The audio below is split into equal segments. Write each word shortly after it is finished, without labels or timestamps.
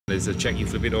There's a check, you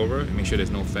flip it over and make sure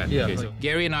there's no fat. Yeah. Okay, so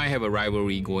Gary and I have a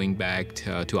rivalry going back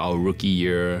to our rookie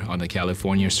year on the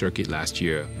California circuit last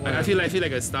year. I feel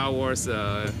like a Star Wars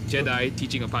Jedi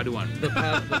teaching a Padawan. The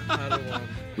Padawan.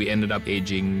 We ended up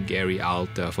aging Gary out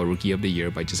for Rookie of the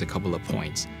Year by just a couple of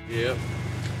points. Yep.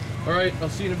 All right, I'll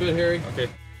see you in a bit, Harry. Okay.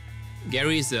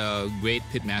 Gary is a great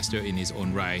pitmaster in his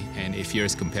own right and a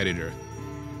fierce competitor.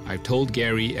 I've told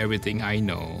Gary everything I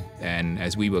know, and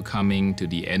as we were coming to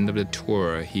the end of the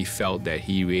tour, he felt that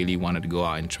he really wanted to go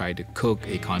out and try to cook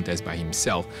a contest by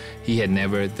himself. He had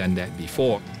never done that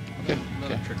before. Okay.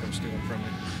 Another trick I'm stealing from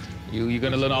you. You're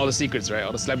gonna learn all the secrets, right?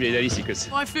 All the Celebrity Daddy secrets.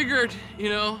 Well, I figured, you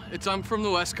know, I'm from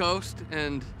the West Coast,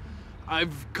 and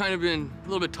I've kind of been a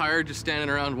little bit tired just standing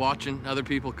around watching other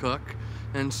people cook.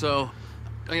 And so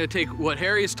I'm gonna take what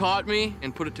Harry's taught me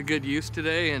and put it to good use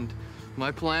today, and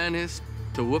my plan is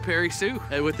to whoop Harry Soo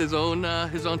with his own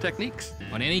techniques.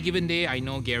 On any given day, I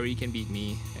know Gary can beat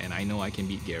me, and I know I can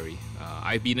beat Gary.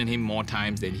 I've beaten him more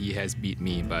times than he has beat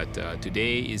me, but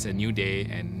today is a new day,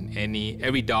 and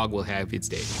every dog will have its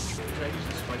day. Should I use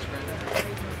the spice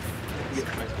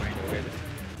grinder?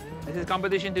 This is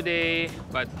competition today,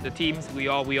 but the teams, we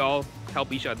all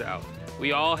help each other out.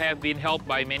 We all have been helped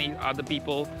by many other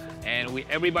people, and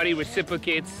everybody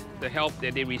reciprocates the help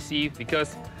that they receive,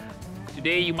 because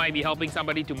today you might be helping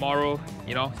somebody, tomorrow,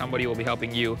 you know, somebody will be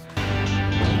helping you.